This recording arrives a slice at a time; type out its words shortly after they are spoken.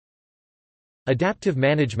Adaptive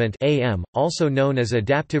management (AM), also known as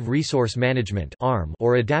adaptive resource management (ARM)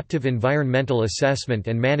 or adaptive environmental assessment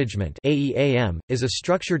and management (AEAM), is a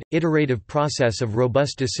structured, iterative process of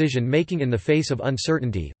robust decision-making in the face of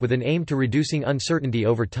uncertainty, with an aim to reducing uncertainty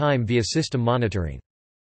over time via system monitoring.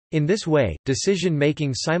 In this way,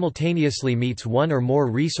 decision-making simultaneously meets one or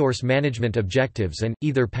more resource management objectives and,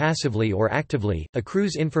 either passively or actively,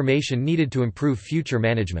 accrues information needed to improve future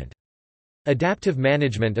management. Adaptive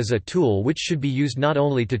management is a tool which should be used not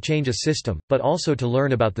only to change a system, but also to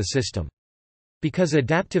learn about the system. Because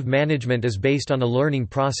adaptive management is based on a learning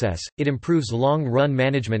process, it improves long-run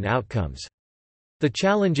management outcomes. The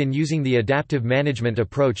challenge in using the adaptive management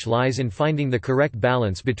approach lies in finding the correct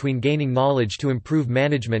balance between gaining knowledge to improve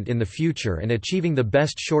management in the future and achieving the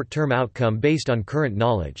best short-term outcome based on current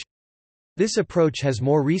knowledge. This approach has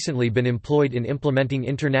more recently been employed in implementing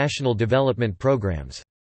international development programs.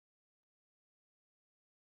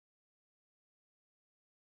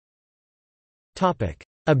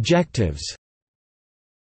 Objectives.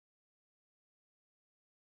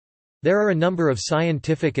 There are a number of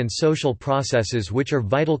scientific and social processes which are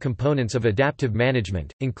vital components of adaptive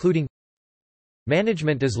management, including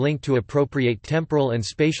management is linked to appropriate temporal and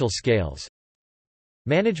spatial scales.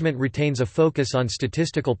 Management retains a focus on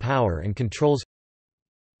statistical power and controls.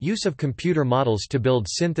 Use of computer models to build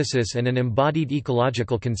synthesis and an embodied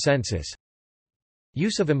ecological consensus.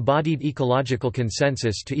 Use of embodied ecological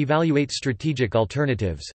consensus to evaluate strategic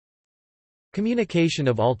alternatives. Communication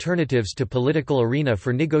of alternatives to political arena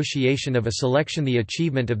for negotiation of a selection. The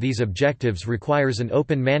achievement of these objectives requires an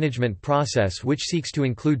open management process which seeks to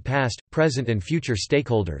include past, present and future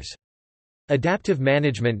stakeholders. Adaptive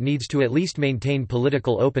management needs to at least maintain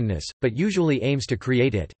political openness, but usually aims to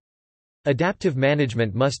create it. Adaptive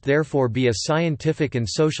management must therefore be a scientific and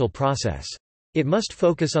social process. It must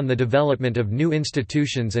focus on the development of new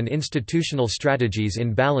institutions and institutional strategies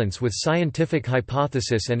in balance with scientific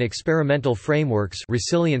hypothesis and experimental frameworks.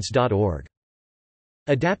 Resilience.org.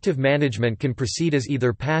 Adaptive management can proceed as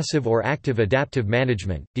either passive or active adaptive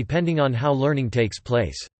management, depending on how learning takes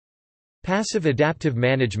place. Passive adaptive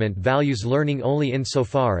management values learning only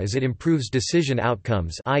insofar as it improves decision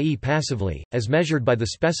outcomes, i.e. passively, as measured by the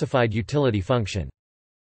specified utility function.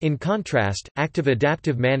 In contrast, active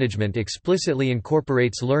adaptive management explicitly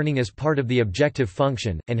incorporates learning as part of the objective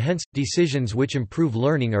function, and hence, decisions which improve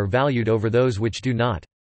learning are valued over those which do not.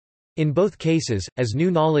 In both cases, as new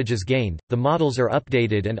knowledge is gained, the models are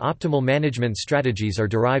updated and optimal management strategies are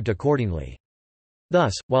derived accordingly.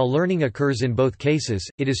 Thus, while learning occurs in both cases,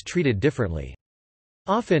 it is treated differently.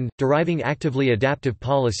 Often, deriving actively adaptive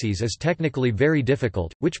policies is technically very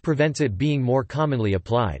difficult, which prevents it being more commonly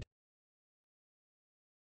applied.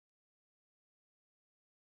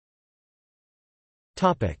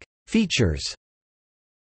 Features.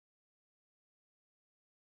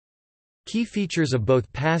 Key features of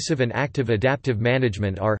both passive and active adaptive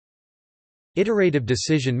management are iterative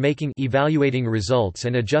decision-making, evaluating results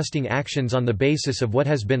and adjusting actions on the basis of what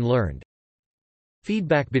has been learned.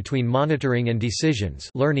 Feedback between monitoring and decisions,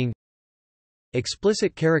 learning.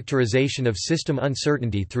 Explicit characterization of system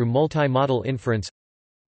uncertainty through multi-model inference.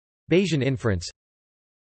 Bayesian inference.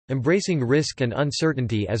 Embracing risk and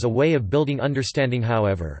uncertainty as a way of building understanding.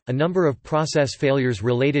 However, a number of process failures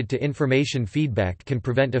related to information feedback can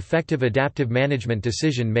prevent effective adaptive management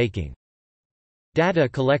decision-making. Data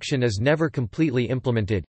collection is never completely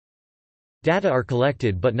implemented. Data are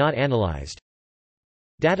collected but not analyzed.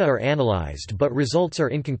 Data are analyzed but results are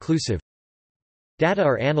inconclusive. Data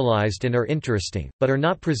are analyzed and are interesting, but are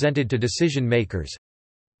not presented to decision-makers.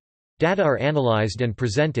 Data are analyzed and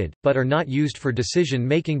presented, but are not used for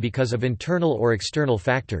decision-making because of internal or external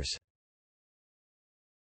factors.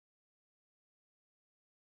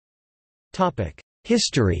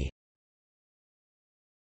 History.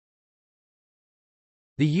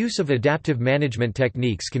 The use of adaptive management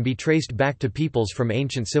techniques can be traced back to peoples from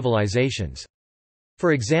ancient civilizations.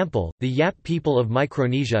 For example, the Yap people of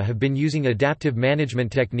Micronesia have been using adaptive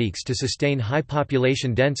management techniques to sustain high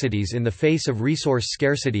population densities in the face of resource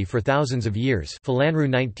scarcity for thousands of years. Falanru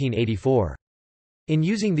 1984. In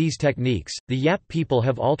using these techniques, the Yap people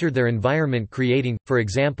have altered their environment, creating, for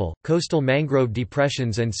example, coastal mangrove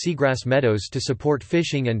depressions and seagrass meadows to support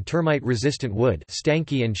fishing and termite-resistant wood.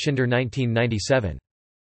 Stanky and Schinder 1997.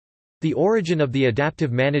 The origin of the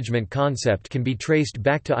adaptive management concept can be traced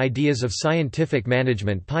back to ideas of scientific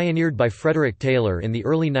management pioneered by Frederick Taylor in the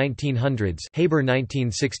early 1900s. Haber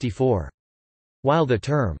 1964. While the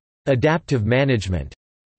term, adaptive management,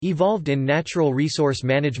 Evolved in natural resource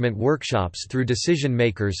management workshops through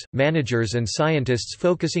decision-makers, managers and scientists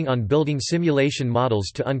focusing on building simulation models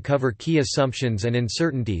to uncover key assumptions and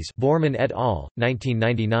uncertainties. Borman et al.,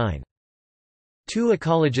 1999. Two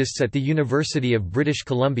ecologists at the University of British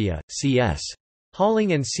Columbia, C.S.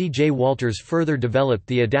 Halling and C.J. Walters further developed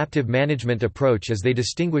the adaptive management approach as they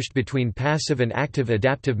distinguished between passive and active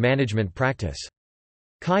adaptive management practice.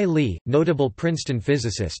 Kai Li, notable Princeton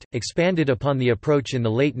physicist, expanded upon the approach in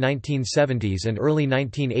the late 1970s and early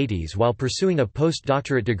 1980s while pursuing a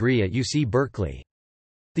postdoctorate degree at UC Berkeley.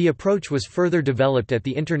 The approach was further developed at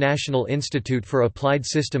the International Institute for Applied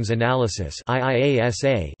Systems Analysis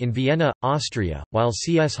in Vienna, Austria, while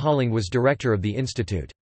C.S. Halling was director of the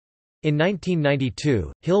institute. In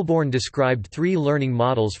 1992, Hilborn described three learning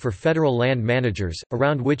models for federal land managers,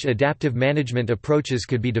 around which adaptive management approaches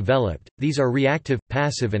could be developed. These are reactive,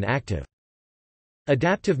 passive and active.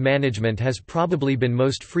 Adaptive management has probably been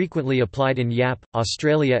most frequently applied in Yap,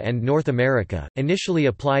 Australia and North America, initially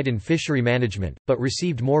applied in fishery management, but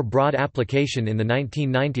received more broad application in the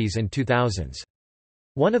 1990s and 2000s.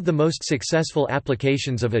 One of the most successful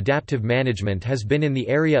applications of adaptive management has been in the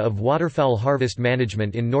area of waterfowl harvest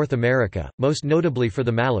management in North America, most notably for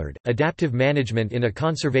the mallard. Adaptive management in a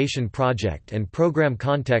conservation project and program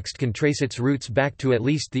context can trace its roots back to at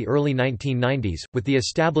least the early 1990s, with the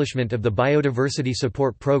establishment of the Biodiversity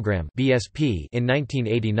Support Program (BSP) in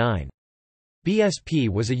 1989. BSP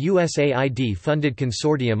was a USAID-funded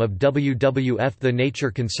consortium of WWF The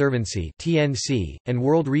Nature Conservancy (TNC) and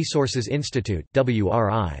World Resources Institute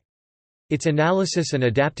 (WRI). Its analysis and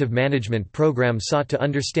adaptive management program sought to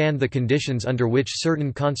understand the conditions under which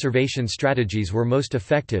certain conservation strategies were most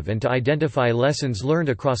effective and to identify lessons learned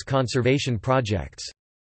across conservation projects.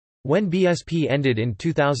 When BSP ended in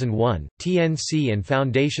 2001, TNC and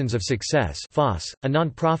Foundations of Success (FOSS), a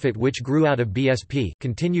non-profit which grew out of BSP,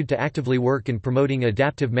 continued to actively work in promoting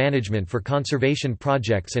adaptive management for conservation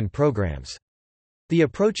projects and programs. The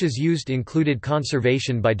approaches used included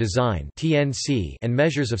conservation by design (TNC) and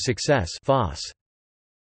measures of success (FOSS).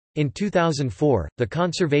 In 2004, the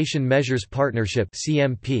Conservation Measures Partnership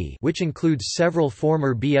 (CMP), which includes several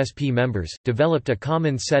former BSP members, developed a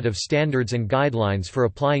common set of standards and guidelines for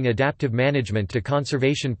applying adaptive management to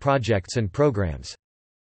conservation projects and programs.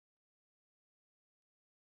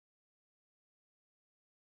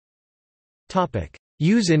 Topic: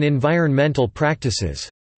 Use in environmental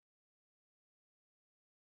practices.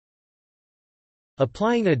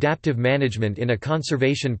 Applying adaptive management in a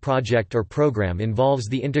conservation project or program involves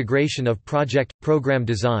the integration of project, program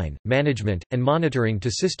design, management, and monitoring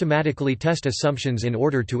to systematically test assumptions in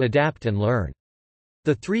order to adapt and learn.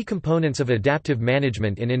 The three components of adaptive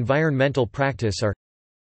management in environmental practice are: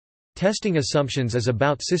 testing assumptions is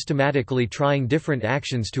about systematically trying different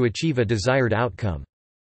actions to achieve a desired outcome.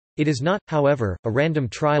 It is not, however, a random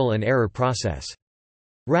trial and error process.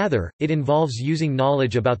 Rather, it involves using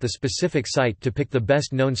knowledge about the specific site to pick the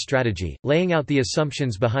best known strategy, laying out the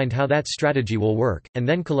assumptions behind how that strategy will work, and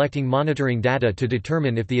then collecting monitoring data to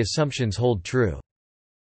determine if the assumptions hold true.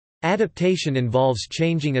 Adaptation involves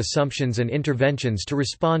changing assumptions and interventions to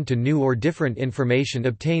respond to new or different information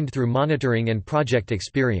obtained through monitoring and project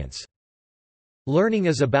experience. Learning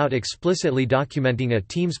is about explicitly documenting a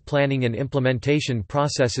team's planning and implementation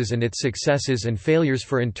processes and its successes and failures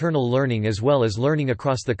for internal learning as well as learning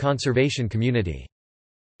across the conservation community.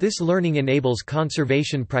 This learning enables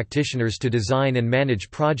conservation practitioners to design and manage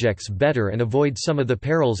projects better and avoid some of the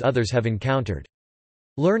perils others have encountered.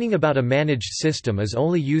 Learning about a managed system is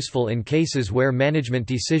only useful in cases where management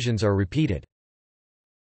decisions are repeated.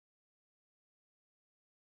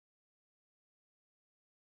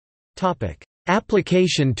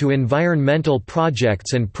 Application to environmental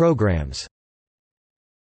projects and programs.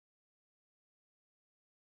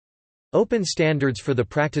 Open Standards for the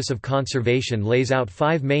Practice of Conservation lays out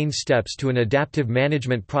 5 main steps to an adaptive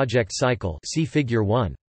management project cycle. See Figure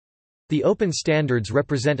 1. The Open Standards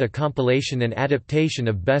represent a compilation and adaptation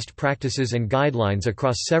of best practices and guidelines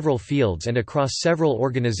across several fields and across several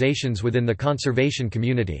organizations within the conservation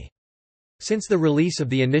community. Since the release of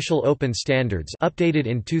the initial Open Standards updated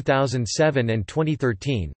in 2007 and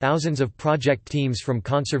 2013, thousands of project teams from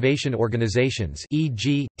conservation organizations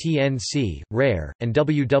e.g., TNC, RARE, and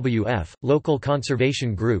WWF, local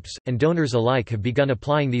conservation groups, and donors alike have begun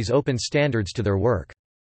applying these open standards to their work.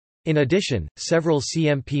 In addition, several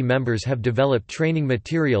CMP members have developed training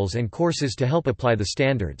materials and courses to help apply the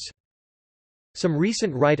standards. Some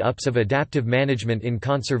recent write-ups of adaptive management in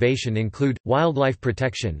conservation include, Wildlife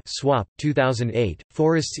Protection (SWAP, 2008),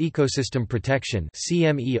 Forests Ecosystem Protection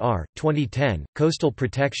 (CMER, 2010), Coastal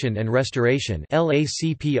Protection and Restoration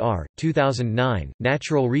 (LACPR, 2009),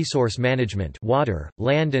 Natural Resource Management (Water,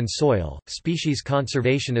 Land and Soil, Species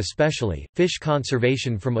Conservation especially, Fish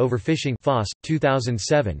Conservation from Overfishing (FOSS,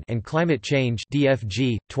 2007), and Climate Change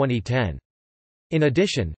 (DFG, 2010). In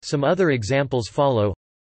addition, some other examples follow.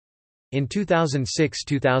 In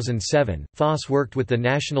 2006–2007, FOSS worked with the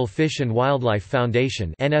National Fish and Wildlife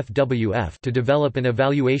Foundation (NFWF) to develop an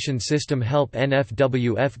evaluation system help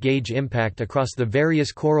NFWF gauge impact across the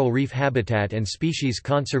various coral reef habitat and species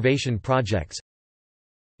conservation projects.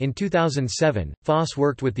 In 2007, FOSS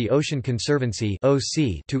worked with the Ocean Conservancy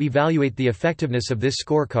 (OC) to evaluate the effectiveness of this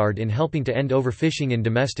scorecard in helping to end overfishing in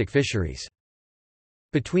domestic fisheries.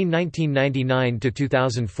 Between 1999 to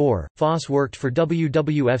 2004, FOSS worked for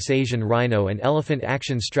WWF's Asian Rhino and Elephant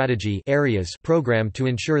Action Strategy (AREAS) program to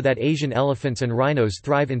ensure that Asian elephants and rhinos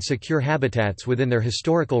thrive in secure habitats within their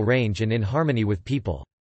historical range and in harmony with people.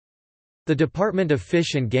 The Department of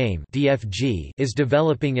Fish and Game (DFG) is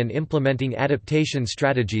developing and implementing adaptation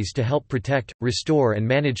strategies to help protect, restore and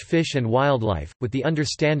manage fish and wildlife, with the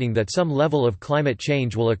understanding that some level of climate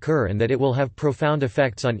change will occur and that it will have profound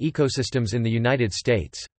effects on ecosystems in the United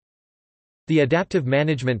States. The Adaptive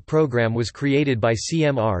Management Program was created by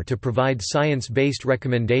CMR to provide science-based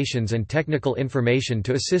recommendations and technical information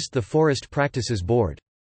to assist the Forest Practices Board.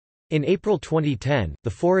 In April 2010, the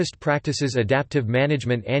Forest Practices Adaptive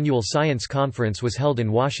Management Annual Science Conference was held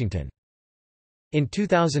in Washington. In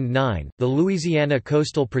 2009, the Louisiana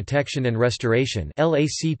Coastal Protection and Restoration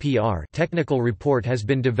 (LACPR) technical report has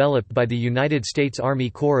been developed by the United States Army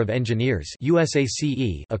Corps of Engineers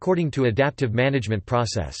 (USACE) according to adaptive management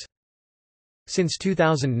process. Since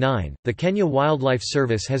 2009, the Kenya Wildlife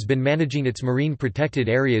Service has been managing its marine protected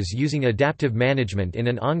areas using adaptive management in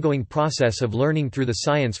an ongoing process of learning through the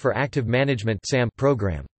Science for Active Management (SAM)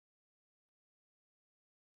 program.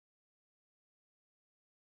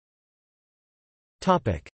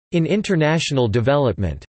 In international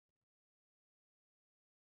development.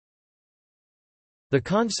 The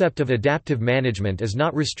concept of adaptive management is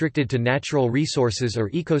not restricted to natural resources or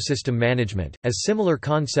ecosystem management, as similar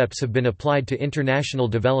concepts have been applied to international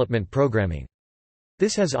development programming.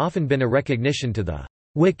 This has often been a recognition to the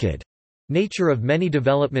wicked nature of many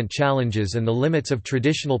development challenges and the limits of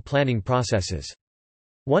traditional planning processes.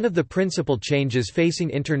 One of the principal changes facing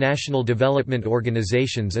international development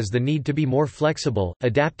organizations is the need to be more flexible,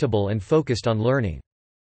 adaptable and focused on learning.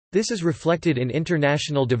 This is reflected in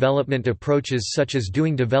international development approaches such as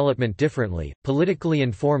doing development differently, politically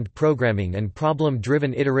informed programming, and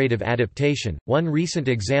problem-driven iterative adaptation. One recent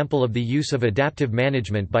example of the use of adaptive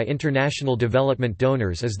management by international development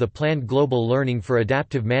donors is the planned Global Learning for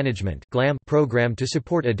Adaptive Management (GLAM) program to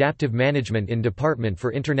support adaptive management in Department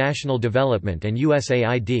for International Development and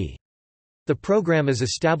USAID. The program is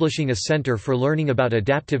establishing a center for learning about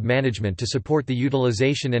adaptive management to support the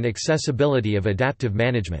utilization and accessibility of adaptive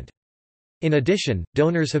management. In addition,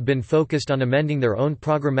 donors have been focused on amending their own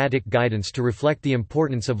programmatic guidance to reflect the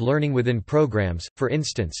importance of learning within programs. For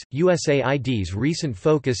instance, USAID's recent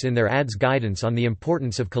focus in their ADS guidance on the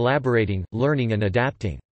importance of collaborating, learning and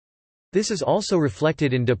adapting. This is also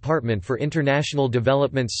reflected in Department for International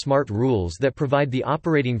Development's SMART rules that provide the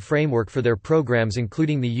operating framework for their programs,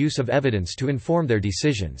 including the use of evidence to inform their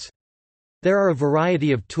decisions. There are a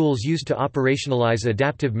variety of tools used to operationalize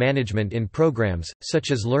adaptive management in programs,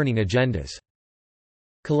 such as learning agendas.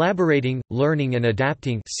 Collaborating, Learning and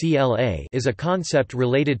Adapting (CLA) is a concept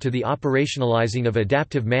related to the operationalizing of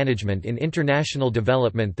adaptive management in international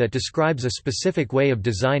development that describes a specific way of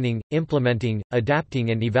designing, implementing,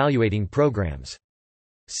 adapting and evaluating programs.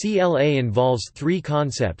 CLA involves three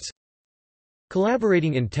concepts: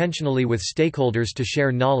 collaborating intentionally with stakeholders to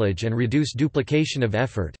share knowledge and reduce duplication of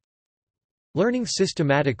effort, learning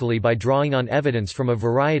systematically by drawing on evidence from a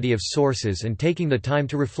variety of sources and taking the time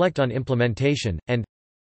to reflect on implementation, and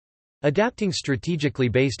adapting strategically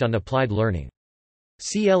based on applied learning.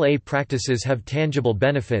 CLA practices have tangible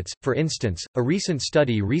benefits. For instance, a recent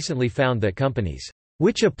study recently found that companies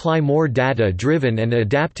which apply more data-driven and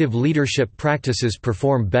adaptive leadership practices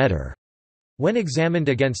perform better when examined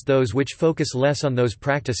against those which focus less on those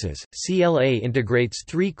practices. CLA integrates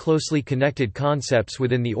three closely connected concepts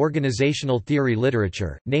within the organizational theory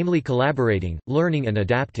literature, namely collaborating, learning and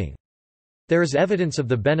adapting. There is evidence of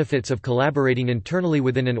the benefits of collaborating internally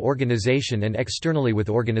within an organization and externally with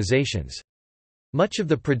organizations. Much of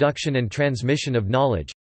the production and transmission of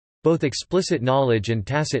knowledge, both explicit knowledge and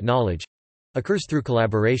tacit knowledge, occurs through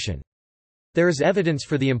collaboration. There is evidence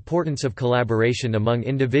for the importance of collaboration among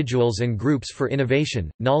individuals and groups for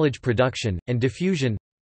innovation, knowledge production, and diffusion.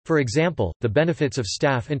 For example, the benefits of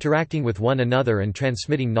staff interacting with one another and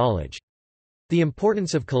transmitting knowledge. The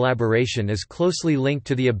importance of collaboration is closely linked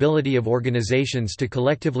to the ability of organizations to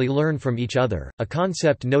collectively learn from each other, a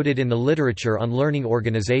concept noted in the literature on learning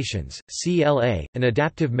organizations. CLA, an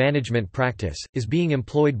adaptive management practice, is being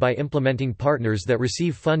employed by implementing partners that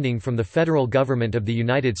receive funding from the federal government of the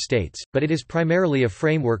United States, but it is primarily a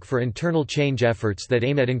framework for internal change efforts that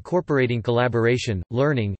aim at incorporating collaboration,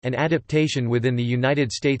 learning, and adaptation within the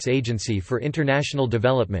United States Agency for International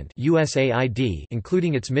Development (USAID),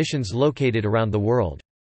 including its missions located around the world.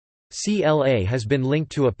 CLA has been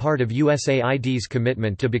linked to a part of USAID's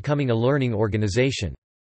commitment to becoming a learning organization.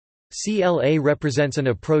 CLA represents an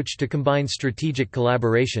approach to combine strategic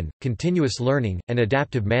collaboration, continuous learning, and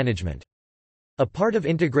adaptive management. A part of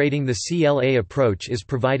integrating the CLA approach is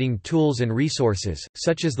providing tools and resources,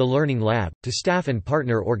 such as the Learning Lab, to staff and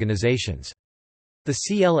partner organizations. The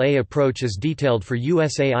CLA approach is detailed for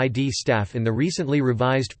USAID staff in the recently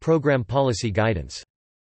revised Program Policy Guidance.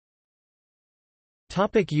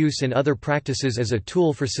 Use in other practices as a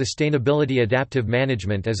tool for sustainability. Adaptive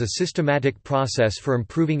management as a systematic process for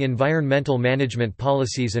improving environmental management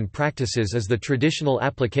policies and practices is the traditional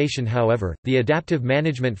application. However, the adaptive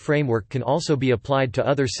management framework can also be applied to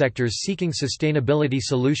other sectors seeking sustainability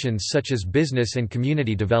solutions such as business and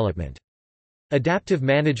community development. Adaptive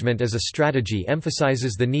management as a strategy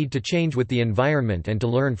emphasizes the need to change with the environment and to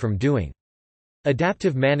learn from doing.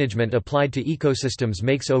 Adaptive management applied to ecosystems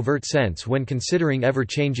makes overt sense when considering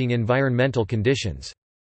ever-changing environmental conditions.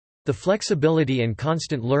 The flexibility and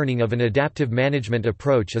constant learning of an adaptive management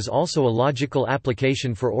approach is also a logical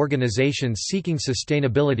application for organizations seeking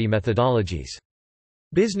sustainability methodologies.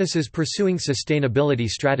 Businesses pursuing sustainability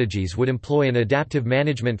strategies would employ an adaptive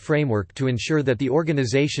management framework to ensure that the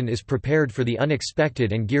organization is prepared for the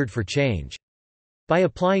unexpected and geared for change. By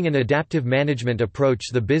applying an adaptive management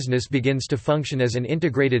approach, the business begins to function as an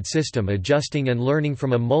integrated system, adjusting and learning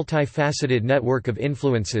from a multifaceted network of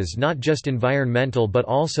influences, not just environmental but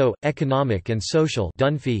also economic and social.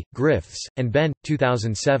 Dunphy, Griffiths, and Benn,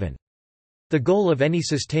 2007. The goal of any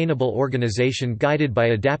sustainable organization guided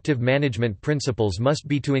by adaptive management principles must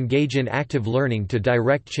be to engage in active learning to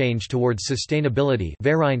direct change towards sustainability.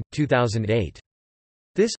 Verine, 2008.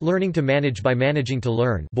 This learning to manage by managing to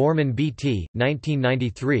learn Borman B.T.,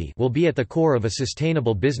 1993 will be at the core of a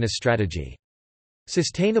sustainable business strategy.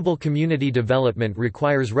 Sustainable community development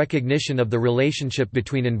requires recognition of the relationship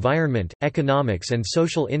between environment, economics and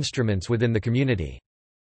social instruments within the community.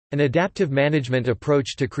 An adaptive management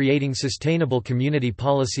approach to creating sustainable community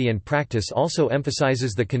policy and practice also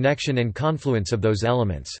emphasizes the connection and confluence of those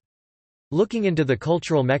elements. Looking into the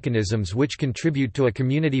cultural mechanisms which contribute to a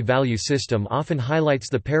community value system often highlights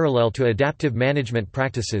the parallel to adaptive management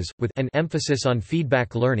practices, with an emphasis on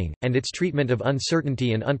feedback learning, and its treatment of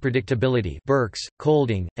uncertainty and unpredictability. Burks,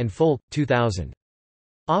 Colding, and Folk, 2000.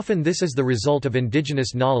 Often this is the result of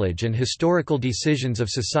indigenous knowledge and historical decisions of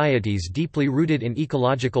societies deeply rooted in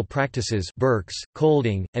ecological practices. Burks,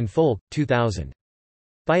 Colding, and Folk, 2000.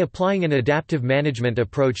 By applying an adaptive management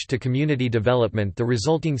approach to community development, the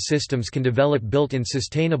resulting systems can develop built-in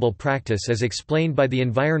sustainable practice as explained by the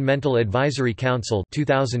Environmental Advisory Council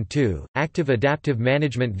 2002. Active adaptive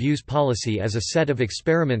management views policy as a set of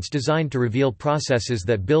experiments designed to reveal processes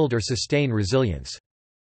that build or sustain resilience.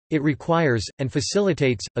 It requires, and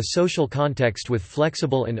facilitates, a social context with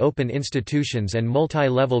flexible and open institutions and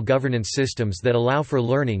multi-level governance systems that allow for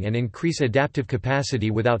learning and increase adaptive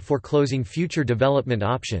capacity without foreclosing future development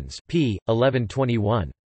options. p.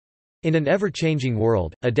 1121. In an ever-changing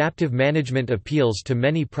world, adaptive management appeals to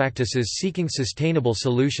many practices seeking sustainable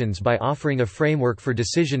solutions by offering a framework for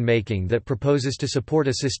decision-making that proposes to support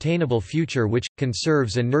a sustainable future which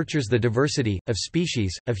conserves and nurtures the diversity of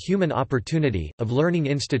species, of human opportunity, of learning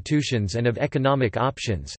institutions and of economic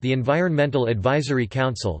options. The Environmental Advisory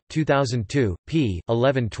Council, 2002, p.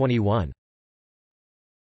 1121.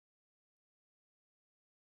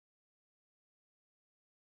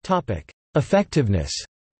 Topic: Effectiveness.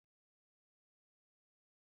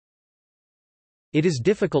 It is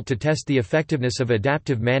difficult to test the effectiveness of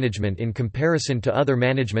adaptive management in comparison to other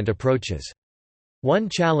management approaches. One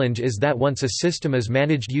challenge is that once a system is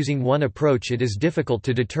managed using one approach, it is difficult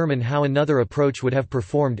to determine how another approach would have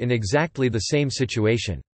performed in exactly the same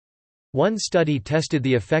situation. One study tested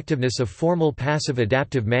the effectiveness of formal passive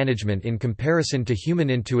adaptive management in comparison to human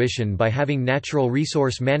intuition by having natural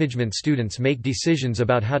resource management students make decisions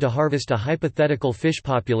about how to harvest a hypothetical fish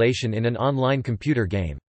population in an online computer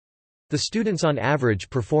game. The students on average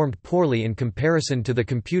performed poorly in comparison to the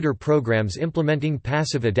computer programs implementing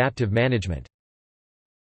passive adaptive management.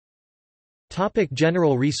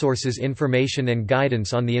 General resources. Information and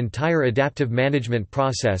guidance on the entire adaptive management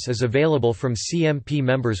process is available from CMP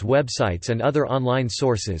members' websites and other online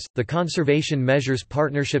sources. The Conservation Measures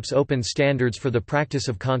Partnership's open standards for the practice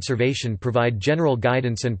of conservation provide general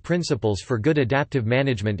guidance and principles for good adaptive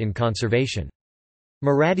management in conservation.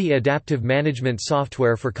 Marathi Adaptive Management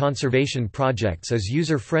Software for Conservation Projects is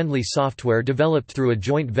user-friendly software developed through a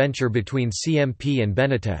joint venture between CMP and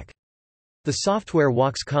Benetech. The software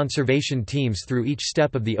walks conservation teams through each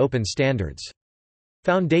step of the open standards.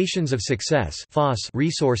 Foundations of Success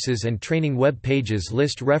resources and training web pages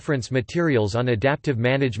list reference materials on adaptive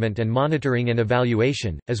management and monitoring and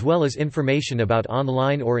evaluation, as well as information about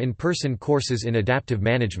online or in-person courses in adaptive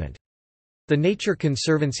management. The Nature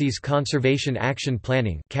Conservancy's Conservation Action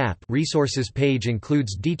Planning resources page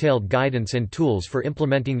includes detailed guidance and tools for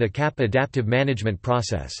implementing the CAP adaptive management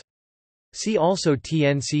process. See also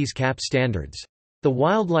TNC's CAP standards. The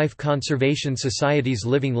Wildlife Conservation Society's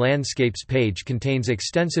Living Landscapes page contains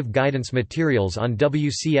extensive guidance materials on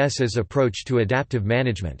WCS's approach to adaptive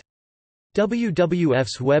management.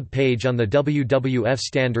 WWF's web page on the WWF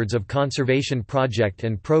Standards of Conservation Project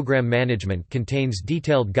and Program Management contains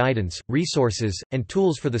detailed guidance, resources, and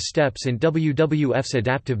tools for the steps in WWF's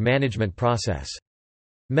adaptive management process.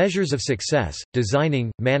 Measures of Success,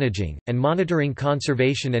 Designing, Managing, and Monitoring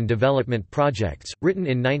Conservation and Development Projects, written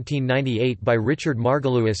in 1998 by Richard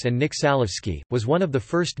Margolewicz and Nick Salewski, was one of the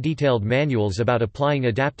first detailed manuals about applying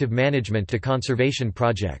adaptive management to conservation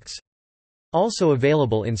projects. Also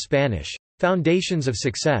available in Spanish. Foundations of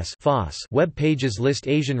Success web pages list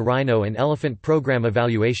Asian rhino and elephant program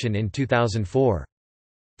evaluation in 2004.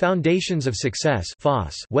 Foundations of Success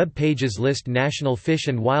web pages list National Fish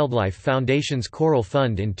and Wildlife Foundation's Coral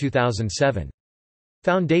Fund in 2007.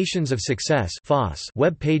 Foundations of Success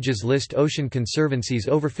web pages list Ocean Conservancy's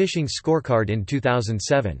Overfishing Scorecard in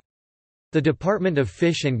 2007. The Department of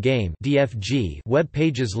Fish and Game web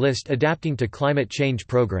pages list Adapting to Climate Change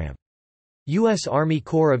Program. U.S. Army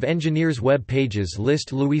Corps of Engineers web pages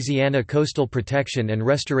list Louisiana Coastal Protection and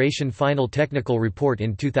Restoration Final Technical Report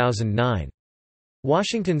in 2009.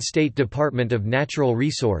 Washington State Department of Natural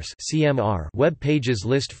Resource web pages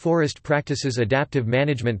list Forest Practices Adaptive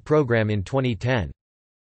Management Program in 2010.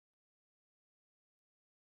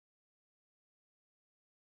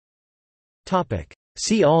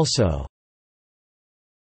 See also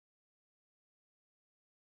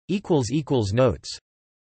Notes